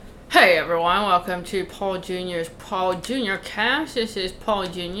Hey everyone, welcome to Paul Jr.'s Paul Jr. Cast. This is Paul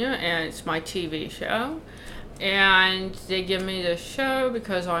Jr. and it's my TV show. And they give me this show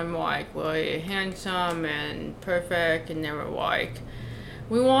because I'm like really handsome and perfect, and they were like,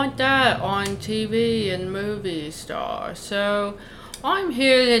 we want that on TV and movie star. So I'm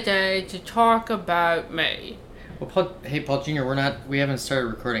here today to talk about me. Well, Paul Jr., we haven't started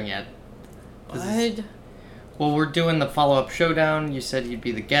recording yet. Well, we're doing the follow-up showdown. You said you'd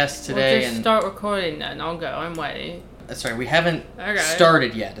be the guest today. We'll just start recording then. I'll go. I'm ready. Sorry, we haven't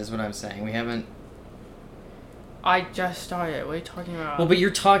started yet, is what I'm saying. We haven't... I just started. What are you talking about? Well, but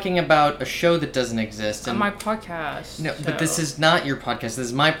you're talking about a show that doesn't exist. On my podcast. No, but this is not your podcast. This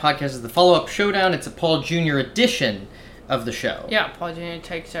is my podcast. This is the follow-up showdown. It's a Paul Jr. edition of the show. Yeah, Paul Jr.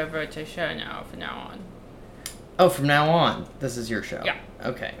 takes over the show now, from now on. Oh, from now on, this is your show? Yeah.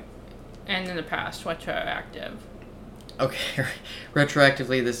 Okay. And in the past, retroactive. Okay,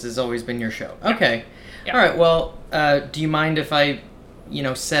 retroactively, this has always been your show. Okay. Yeah. All right, well, do you mind if I,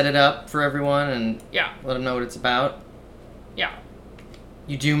 set it up for everyone and let them know what it's about? Yeah.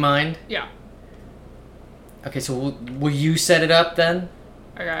 You do mind? Yeah. Okay, so will you set it up then?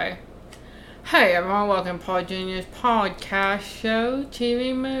 Okay. Hey everyone, welcome to Paul Jr.'s podcast show,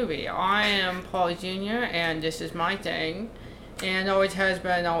 TV movie. I am Paul Jr. and this is my thing. And always has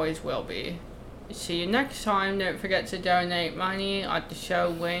been, always will be. See you next time. Don't forget to donate money at the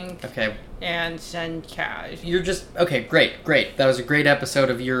show link. Okay. And send cash. You're just... Okay, great. That was a great episode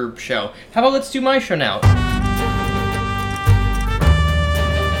of your show. How about let's do my show now?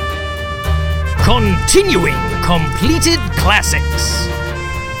 Continuing completed classics.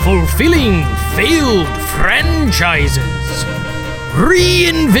 Fulfilling failed franchises.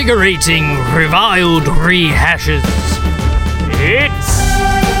 Reinvigorating reviled rehashes. It's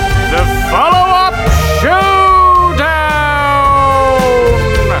the follow-up showdown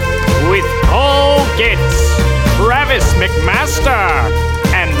with Paul Getz, Travis McMaster,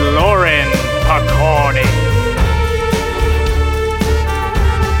 and Lauren Pacorni.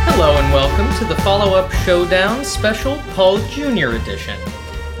 Hello and welcome to the follow-up showdown special Paul Jr. edition.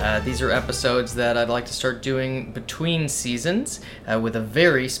 These are episodes that I'd like to start doing between seasons with a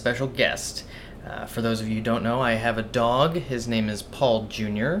very special guest. For those of you who don't know, I have a dog. His name is Paul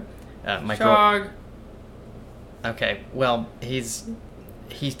Jr. Shog. Okay, well, he's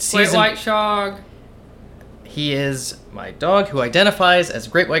Great White Shark. He is my dog who identifies as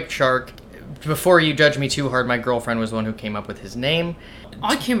Great White Shark. Before you judge me too hard, my girlfriend was the one who came up with his name.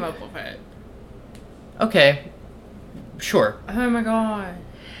 I came up with it. Okay, sure. Oh my god.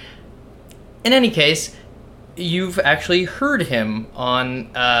 In any case, you've actually heard him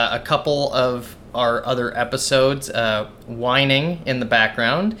on a couple of our other episodes, whining in the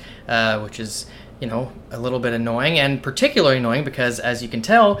background, which is, a little bit annoying, and particularly annoying because, as you can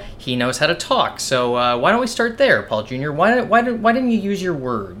tell, he knows how to talk. So why don't we start there, Paul Jr.? Why didn't you use your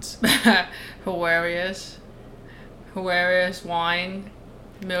words? Hilarious whine,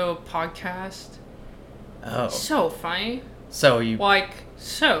 middle podcast. Oh. So funny. So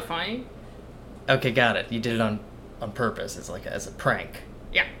funny. Okay, got it. You did it on purpose. It's like as a prank.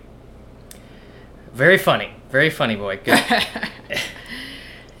 Yeah. Very funny, boy. Good.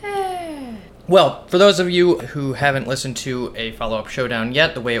 Well, for those of you who haven't listened to a follow-up showdown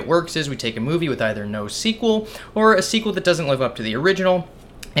yet, the way it works is we take a movie with either no sequel or a sequel that doesn't live up to the original,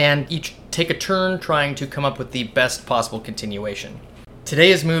 and each take a turn trying to come up with the best possible continuation.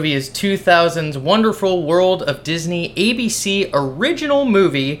 Today's movie is 2000's Wonderful World of Disney ABC original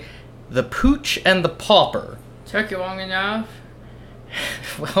movie, The Pooch and the Pauper. Took you long enough?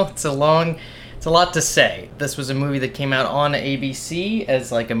 Well, it's a lot to say. This was a movie that came out on ABC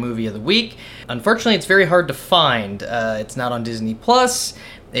as like a movie of the week. Unfortunately, it's very hard to find. It's not on Disney Plus.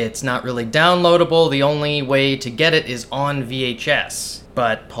 It's not really downloadable. The only way to get it is on VHS.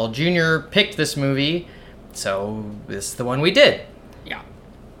 But Paul Jr. picked this movie, so this is the one we did. Yeah.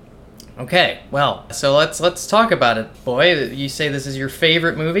 Okay, well, so let's talk about it. Boy, you say this is your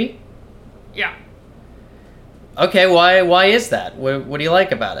favorite movie? Yeah. Okay, why is that? What do you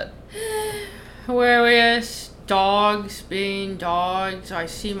like about it? Hilarious. Dogs being dogs. I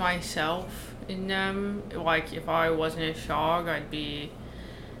see myself in them. Like, if I wasn't a dog, I'd be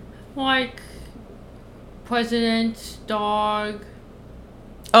like President's dog.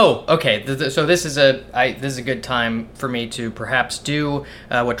 Oh, okay. So this is a good time for me to perhaps do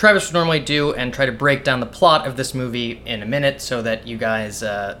what Travis would normally do and try to break down the plot of this movie in a minute so that you guys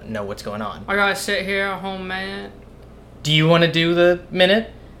know what's going on. I gotta sit here a whole minute. Do you want to do the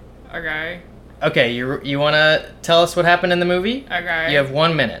minute? Okay. Okay, you want to tell us what happened in the movie? Okay. You have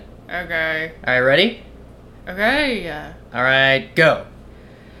 1 minute. Okay. All right, ready? Okay. All right, go.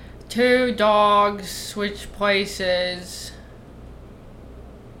 2 dogs switch places.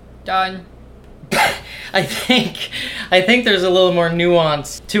 Done. I think there's a little more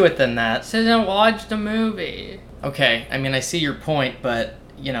nuance to it than that. So then watch the movie. Okay, I mean, I see your point, but,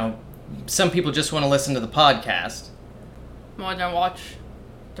 you know, some people just want to listen to the podcast. More than watch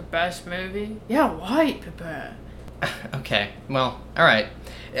the best movie? Yeah, white people. Okay, well, alright.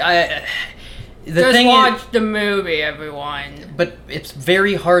 Just watch the movie, everyone. But it's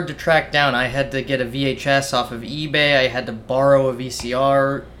very hard to track down. I had to get a VHS off of eBay. I had to borrow a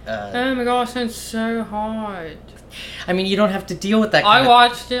VCR. Oh my gosh, that's so hard. I mean, you don't have to deal with that I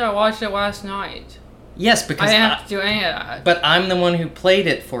watched it last night. Yes, because I didn't have to do any of that. But I'm the one who played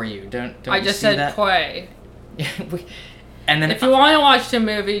it for you. Don't I you just see said that? play. And then if you want to watch the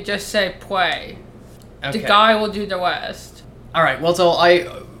movie, just say play. Okay. The guy will do the rest. All right. Well, so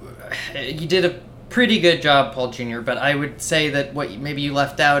you did a pretty good job, Paul Jr., but I would say that what maybe you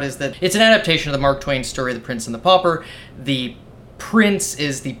left out is that it's an adaptation of the Mark Twain story, The Prince and the Pauper. The prince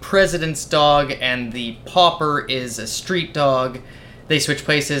is the president's dog, and the pauper is a street dog. They switch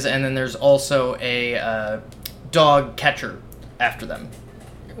places, and then there's also a dog catcher after them.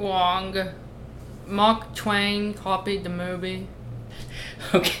 Wrong. Mark Twain copied the movie.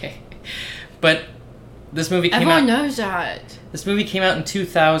 Okay. But this movie came Everyone out... knows that. This movie came out in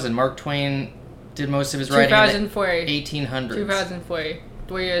 2000. Mark Twain did most of his writing in the 1800s. 2003.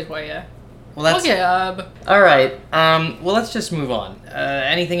 3 years later. Well, that's... Okay, All right. Well, let's just move on.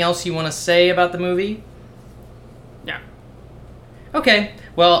 Anything else you want to say about the movie? Yeah. Okay.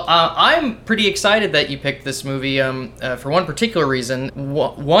 Well, I'm pretty excited that you picked this movie for one particular reason.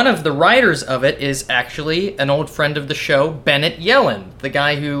 One of the writers of it is actually an old friend of the show, Bennett Yellen, the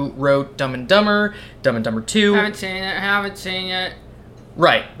guy who wrote Dumb and Dumber 2. Haven't seen it.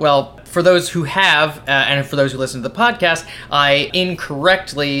 Right. Well, for those who have, and for those who listen to the podcast, I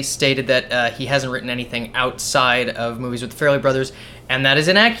incorrectly stated that he hasn't written anything outside of movies with the Farrelly Brothers, and that is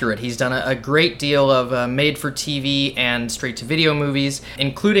inaccurate. He's done a great deal of made-for-TV and straight-to-video movies,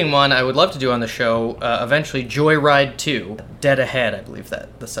 including one I would love to do on the show, eventually, Joyride 2. Dead Ahead, I believe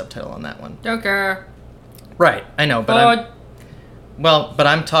that the subtitle on that one. Don't care. Right, I know, but but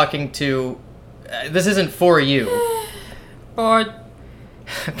I'm talking to... this isn't for you. Bored.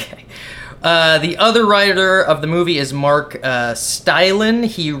 Okay. The other writer of the movie is Mark Stylin.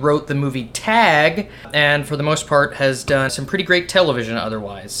 He wrote the movie Tag, and for the most part has done some pretty great television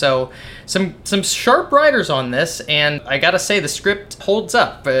otherwise. So some sharp writers on this, and I gotta say the script holds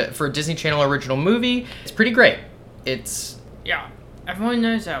up for a Disney Channel original movie. It's pretty great. Yeah, everyone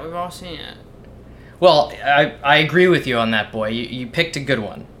knows that. We've all seen it. Well, I agree with you on that, boy. You picked a good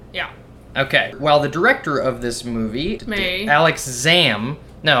one. Yeah. Okay. Well, the director of this movie, Me. Alex Zam.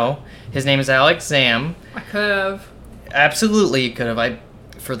 No, his name is Alex Zam. I could have. Absolutely, you could have.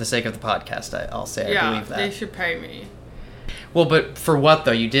 For the sake of the podcast, I'll say I believe that. They should pay me. Well, but for what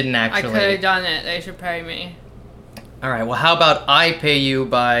though? You didn't actually. I could have done it. They should pay me. All right. Well, how about I pay you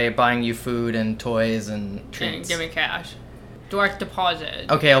by buying you food and toys and treats? And give me cash. Direct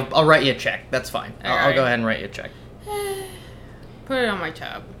deposit. Okay, I'll write you a check. That's fine. I'll go ahead and write you a check. Put it on my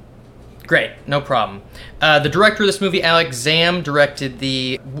tab. Great, no problem. The director of this movie, Alex Zam, directed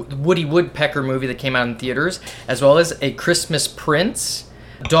the Woody Woodpecker movie that came out in theaters, as well as A Christmas Prince,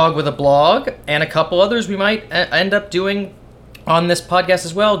 Dog with a Blog, and a couple others we might end up doing on this podcast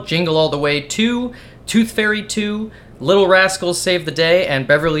as well. Jingle All the Way 2, Tooth Fairy 2, Little Rascals Save the Day, and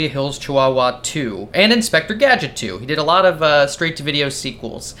Beverly Hills Chihuahua 2, and Inspector Gadget 2. He did a lot of straight-to-video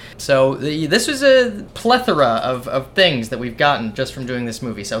sequels. So this was a plethora of things that we've gotten just from doing this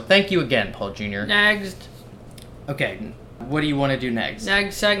movie. So thank you again, Paul Jr. Next. Okay, what do you want to do next?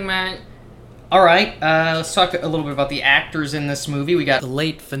 Next segment. All right, let's talk a little bit about the actors in this movie. We got the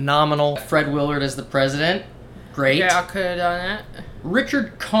late, phenomenal Fred Willard as the president. Great. Yeah, I could have done it.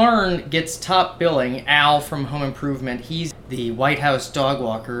 Richard Karn gets top billing. Al from Home Improvement. He's the White House dog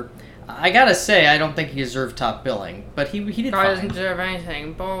walker. I gotta say, I don't think he deserved top billing, but he did Guy fine. doesn't deserve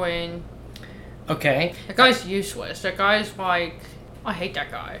anything. Boring. Okay. That guy's useless. That guy's like... I hate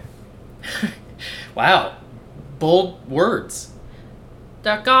that guy. Wow. Bold words.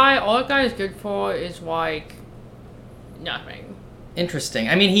 That guy, all that guy is good for is like... nothing. Interesting.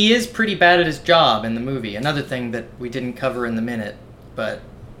 I mean, he is pretty bad at his job in the movie. Another thing that we didn't cover in the minute, but...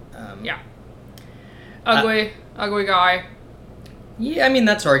 yeah. Ugly guy. Yeah, I mean,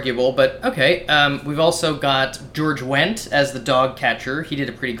 that's arguable, but okay. We've also got George Wendt as the dog catcher. He did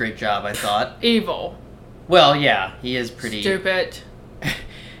a pretty great job, I thought. Evil. Well, yeah, he is pretty... Stupid.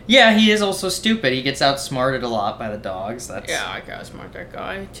 Yeah, he is also stupid. He gets outsmarted a lot by the dogs. Yeah, I gotta smart that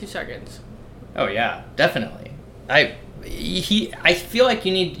guy. 2 seconds. Oh, yeah, definitely. I feel like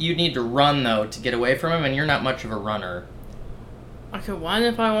you need to run though to get away from him, and you're not much of a runner. I could run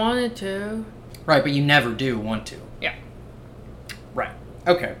if I wanted to. Right, but you never do want to. Yeah. Right.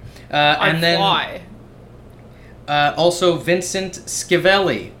 Okay. I fly. Also, Vincent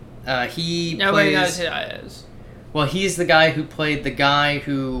Schiavelli. Nobody knows who that is. Well, he's the guy who played the guy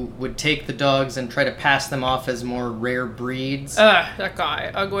who would take the dogs and try to pass them off as more rare breeds. That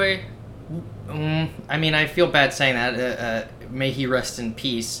guy. Ugly. I mean, I feel bad saying that. May he rest in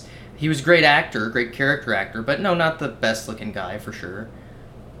peace. He was a great actor, great character actor, but no, not the best looking guy for sure.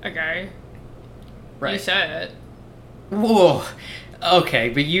 Okay. Right. You said it. Whoa. Okay,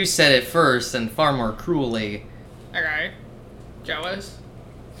 but you said it first and far more cruelly. Okay. Jealous.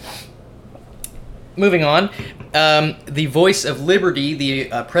 Moving on. The voice of Liberty,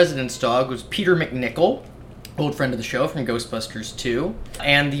 the president's dog, was Peter McNichol, old friend of the show from Ghostbusters 2.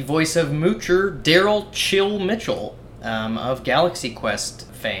 And the voice of Moocher, Daryl Chill Mitchell, of Galaxy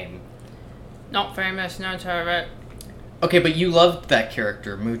Quest fame. Not famous, no heard of it. Okay, but you loved that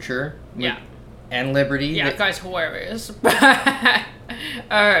character, Moocher. Yeah. And Liberty. Yeah, that guy's hilarious. Oh,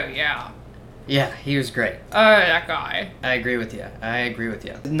 yeah. Yeah, he was great. Oh, that guy. I agree with you.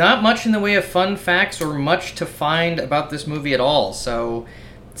 Not much in the way of fun facts or much to find about this movie at all, so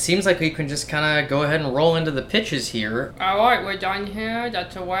it seems like we can just kind of go ahead and roll into the pitches here. Alright, we're done here.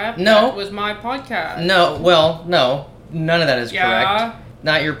 That's a wrap. No. That was my podcast. No, well, no. None of that is correct.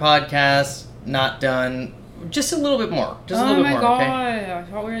 Not your podcast, not done. Just a little bit more. Just a little bit more, God. okay? I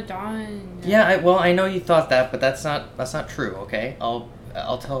thought we were done. Yeah, I know you thought that, but that's not true, okay?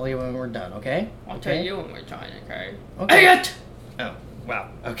 I'll tell you when we're done, okay? I'll tell you when we're done, okay? Okay. Idiot! Oh, wow.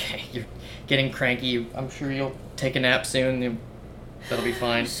 Okay, you're getting cranky. I'm sure you'll take a nap soon. That'll be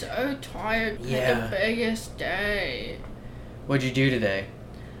fine. I'm so tired. Yeah. The biggest day. What'd you do today?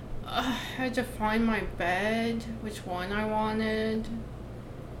 I had to find my bed, which one I wanted.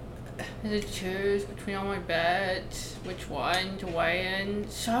 I had to choose between all my beds, which one to weigh in.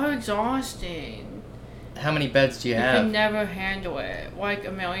 So exhausting. How many beds do you I have? could never handle it. Like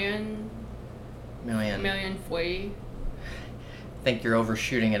a million. Million. A million free. I think you're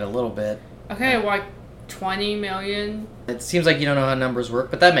overshooting it a little bit. Okay, like 20 million. It seems like you don't know how numbers work,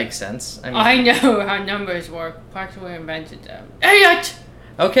 but that makes sense. I know how numbers work. Practically invented them. Idiot!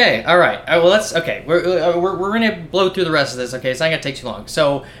 Okay, all right. Well, let's. Okay, we're gonna blow through the rest of this. Okay, it's not gonna take too long.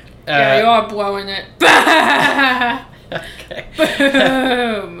 So. Yeah, you are blowing it. Okay.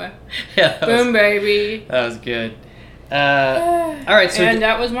 Boom. Yeah. Boom, baby. That was good. All right. So. And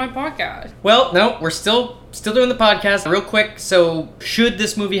that was my podcast. Well, no, we're still doing the podcast. Real quick. So, should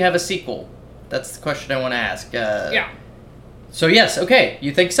this movie have a sequel? That's the question I want to ask. Yeah. So yes, okay,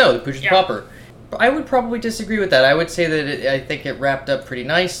 you think so? The Pooch and Pauper. I would probably disagree with that. I would say that I think it wrapped up pretty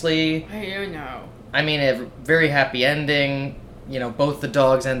nicely. I don't know. I mean, a very happy ending. You know, both the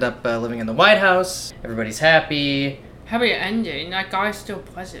dogs end up living in the White House. Everybody's happy. Happy ending. That guy's still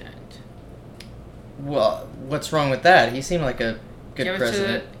president. Well, what's wrong with that? He seemed like a good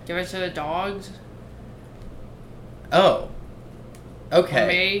president. Give it to the dogs. Oh. Okay. Or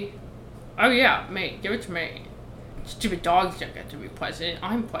me. Oh yeah, me. Give it to me. Stupid dogs don't get to be president.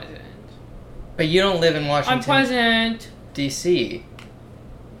 I'm president. But you don't live in Washington, I'm president. D.C.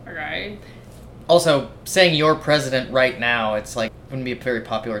 Okay. Also, saying you're president right now, it's like, wouldn't be a very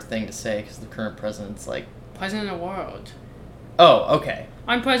popular thing to say because the current president's like... President of the world. Oh, okay.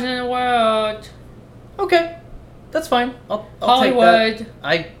 I'm president of the world. Okay. That's fine. I'll Hollywood. take that.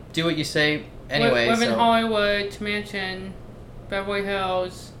 I do what you say anyway, Live in so... Hollywood, mansion, Beverly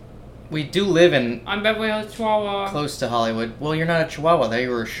Hills. We do live in... I'm Beverly Hills, Chihuahua. Close to Hollywood. Well, you're not a Chihuahua, though.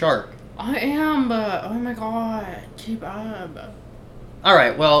 You were a shark. I am, but... Oh my god. Keep up.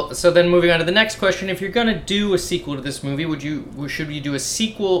 Alright, well, so then moving on to the next question. If you're gonna do a sequel to this movie, should you do a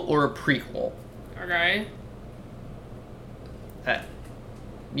sequel or a prequel? Okay.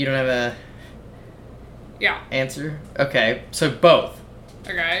 You don't have a... Yeah. Answer? Okay, so both.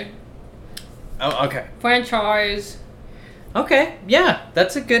 Okay. Oh, okay. Franchise. Okay, yeah,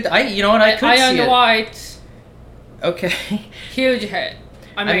 that's a good... you know what, I could I see Own the it. Whites. Okay. Huge hit.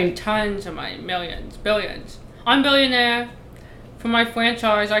 I mean, made tons of money. Millions. Billions. I'm a billionaire. For my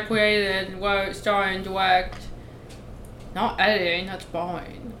franchise, I created, wrote, starred, and direct. Not editing, that's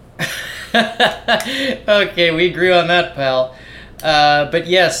boring. Okay, we agree on that, pal. But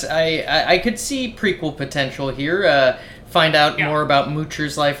yes, I could see prequel potential here. Find out more about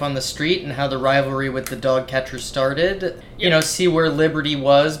Moocher's life on the street and how the rivalry with the dog catcher started. Yep. You know, see where Liberty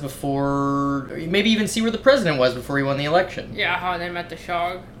was before... Maybe even see where the president was before he won the election. Yeah, how they met the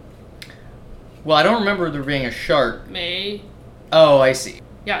shark. Well, I don't remember there being a shark. Me. Oh, I see.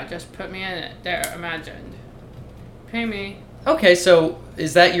 Yeah, just put me in it. There, imagined. Pay me. Okay, so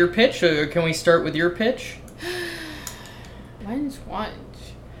is that your pitch, or can we start with your pitch? When's lunch?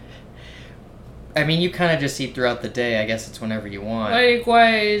 I mean, you kind of just eat throughout the day. I guess it's whenever you want.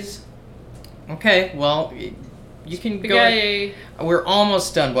 Likewise. Okay, well, you can Spaghetti. go. We're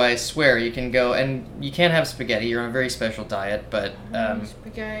almost done, boy. I swear you can go, and you can't have spaghetti. You're on a very special diet, but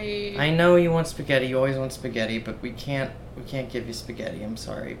Spaghetti. I know you want spaghetti. You always want spaghetti, but we can't give you spaghetti. I'm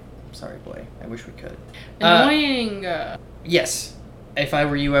sorry. Sorry, boy. I wish we could. Annoying. Yes. If I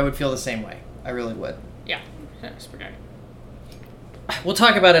were you, I would feel the same way. I really would. Yeah. Spaghetti. We'll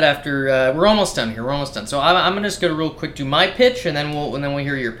talk about it after. We're almost done here. We're almost done. So I'm gonna just go real quick do my pitch, and then we'll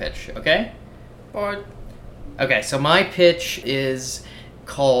hear your pitch. Okay? Bored. Okay. So my pitch is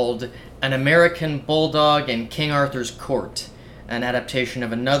called "An American Bulldog in King Arthur's Court," an adaptation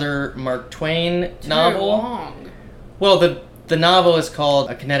of another Mark Twain novel. Too long. Well, the novel is called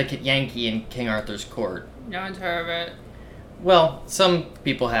 "A Connecticut Yankee in King Arthur's Court." No one's heard of it. Well, some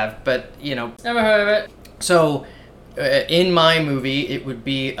people have, but you know. Never heard of it. So, in my movie, it would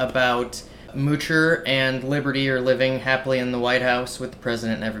be about Moocher and Liberty are living happily in the White House with the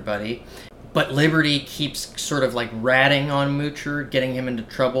president and everybody. But Liberty keeps sort of like ratting on Moocher, getting him into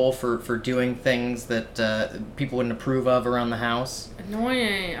trouble for doing things that people wouldn't approve of around the house.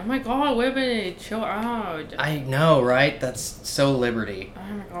 Annoying. Oh my god, Liberty, chill out. I know, right? That's so Liberty.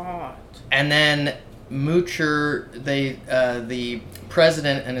 Oh my god. And then Moocher, the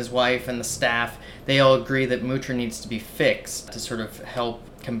president and his wife and the staff, they all agree that Moocher needs to be fixed to sort of help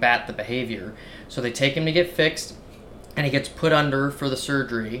combat the behavior. So they take him to get fixed, and he gets put under for the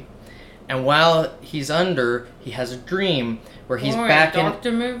surgery. And while he's under, he has a dream where he's back in...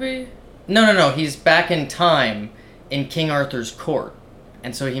 doctor movie? No. He's back in time in King Arthur's court.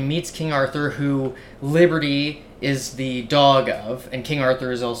 And so he meets King Arthur, who Liberty is the dog of, and King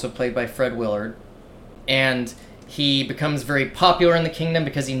Arthur is also played by Fred Willard. And he becomes very popular in the kingdom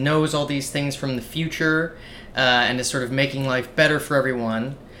because he knows all these things from the future and is sort of making life better for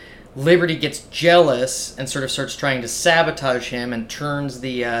everyone. Liberty gets jealous and sort of starts trying to sabotage him and turns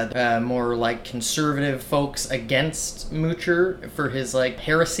the more like conservative folks against Moocher for his like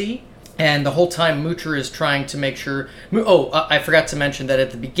heresy. And the whole time Moocher is trying to make sure... I forgot to mention that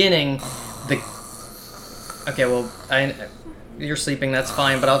at the beginning, Okay, well, you're sleeping, that's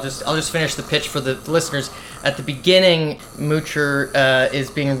fine, but I'll just finish the pitch for the listeners. At the beginning, Moocher is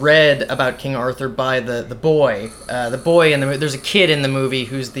being read about King Arthur by the boy. The boy, and there's a kid in the movie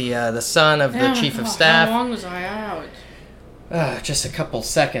who's the son of the chief of staff. How long was I out? Just a couple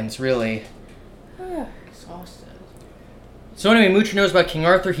seconds, really. Exhausted. So anyway, Moocher knows about King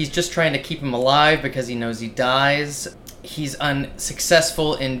Arthur. He's just trying to keep him alive because he knows he dies. He's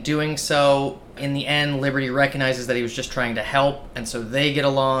unsuccessful in doing so. In the end, Liberty recognizes that he was just trying to help, and so they get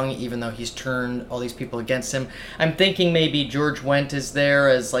along, even though he's turned all these people against him. I'm thinking maybe George Wendt is there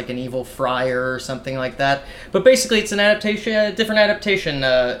as like an evil friar or something like that. But basically, it's an adaptation, a different adaptation,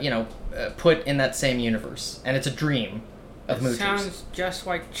 put in that same universe, and it's a dream of Moocher's. Sounds just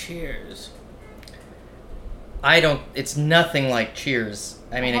like Cheers. It's nothing like Cheers.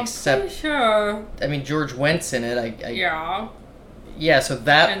 I mean, I'm except... pretty sure. I mean, George Wendt's in it. Yeah. Yeah, so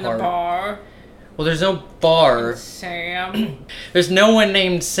that And part... the bar. Well, there's no bar. Sam. There's no one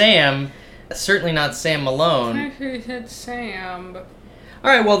named Sam. Certainly not Sam Malone. Actually said Sam.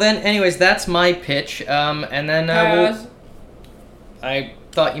 Alright, well then, anyways, that's my pitch. And then I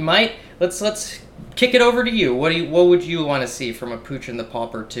thought you might. Let's kick it over to you. What would you want to see from a Pooch and the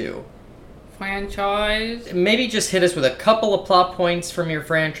Pauper 2? Franchise. Maybe just hit us with a couple of plot points from your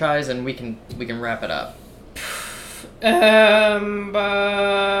franchise, and we can wrap it up.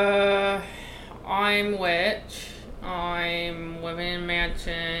 I'm witch. I'm living in a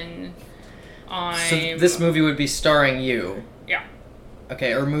mansion. So this movie would be starring you. Yeah.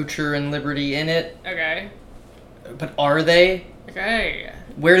 Okay, are Moocher and Liberty in it? Okay. But are they? Okay.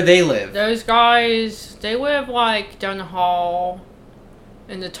 Where do they live? Those guys, they live like down the hall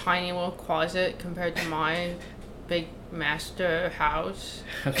in the tiny little closet compared to my big master house.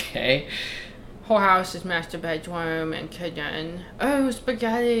 Okay. Whole house is master bedroom and kitchen. Oh,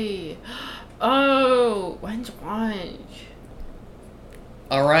 spaghetti. Oh, when's lunch?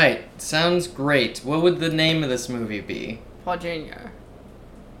 Alright, sounds great. What would the name of this movie be? Paul Jr.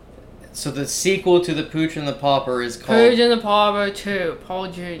 So the sequel to The Pooch and the Pauper is called... Pooch and the Pauper 2, Paul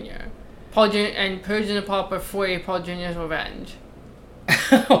Jr. And Pooch and the Pauper 3, Paul Jr.'s Revenge.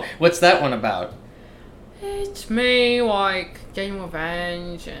 What's that one about? It's me, like, getting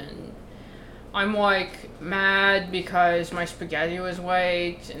revenge, and I'm, like, mad because my spaghetti was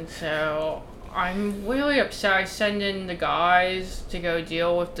late, and so I'm really upset. I send in the guys to go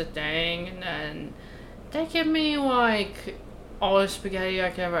deal with the thing, and then They give me like all the spaghetti I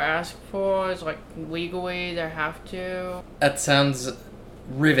could ever ask for. It's like legally they have to. That sounds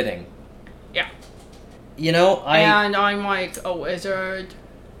riveting. Yeah. You know, And I'm like a wizard.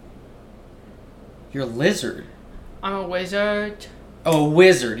 You're a lizard. I'm a wizard. Oh, a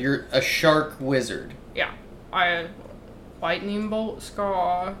wizard. You're a shark wizard. Yeah. I have lightning bolt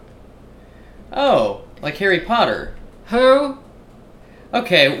scar. Oh, like Harry Potter. Who?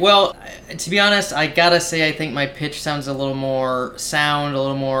 Okay, well, to be honest, I gotta say I think my pitch sounds a little more sound, a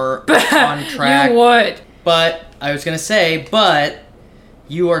little more on track. You would. But, I was gonna say, but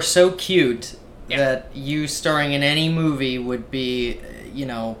you are so cute Yeah. that you starring in any movie would be, you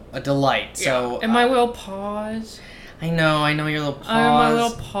know, a delight. So, And my little paws. I know your little paws. My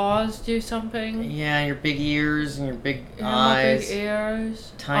little paws do something. Yeah, your big ears and your big And my eyes. big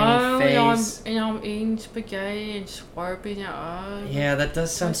ears. Tiny face. And I'm eating spaghetti and slurping it up. Yeah, that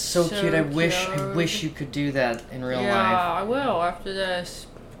does sound That's so so cute. I wish cute. you could do that in real Yeah, life. I will after this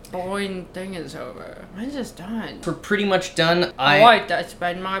boring thing is over. When's this done? We're pretty much done. Alright, that's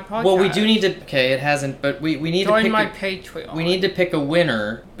been my podcast. Well, we do need to. Okay, it hasn't, but we need Join to pick. my Patreon. We need to pick a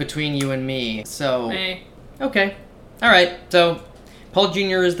winner between you and me. So. Me. Okay. All right. So, Paul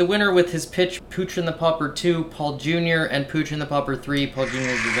Jr. is the winner with his pitch: Pooch and the Pauper 2, Paul Jr. and Pooch and the Pauper 3, Paul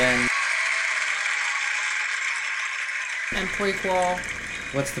Jr.'s Revenge. And prequel.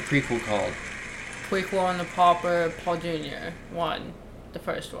 What's the prequel called? Prequel on the Pauper, Paul Jr. 1. The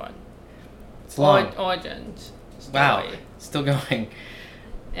first one. It's long. Origins. Wow. Story. Still going.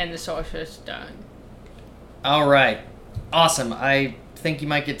 And the Sorcerer's Stone. All right. Awesome. I think you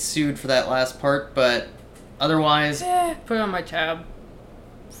might get sued for that last part, but otherwise, Put it on my tab.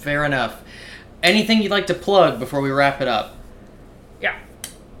 fair enough. Anything you'd like to plug before we wrap it up? Yeah.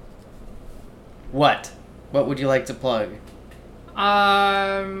 What? What would you like to plug?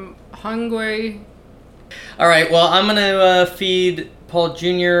 Hungry. All right, well, I'm going to feed Paul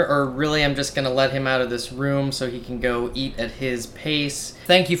Jr., or really I'm just going to let him out of this room so he can go eat at his pace.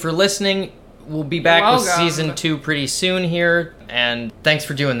 Thank you for listening. We'll be back with Welcome. season 2 pretty soon here, and thanks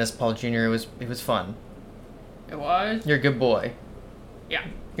for doing this, Paul Jr. It was fun. It was? You're a good boy. Yeah.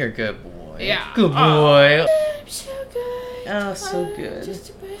 You're a good boy. Yeah. Good boy. I'm so good. Oh, so good. Just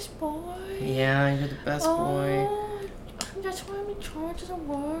the best boy. Yeah, you're the best boy. That's why I'm in charge of the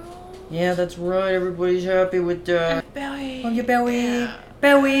world. Yeah, that's right. Everybody's happy with that. Belly. On your belly. Yeah.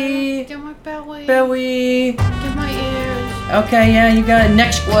 Belly. Get my belly. Belly. Get my ears. Okay, yeah, you got a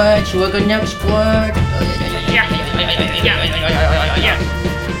neck squirt. You want a neck squirt?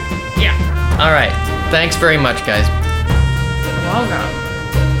 Yeah. All right. Thanks very much, guys. Welcome.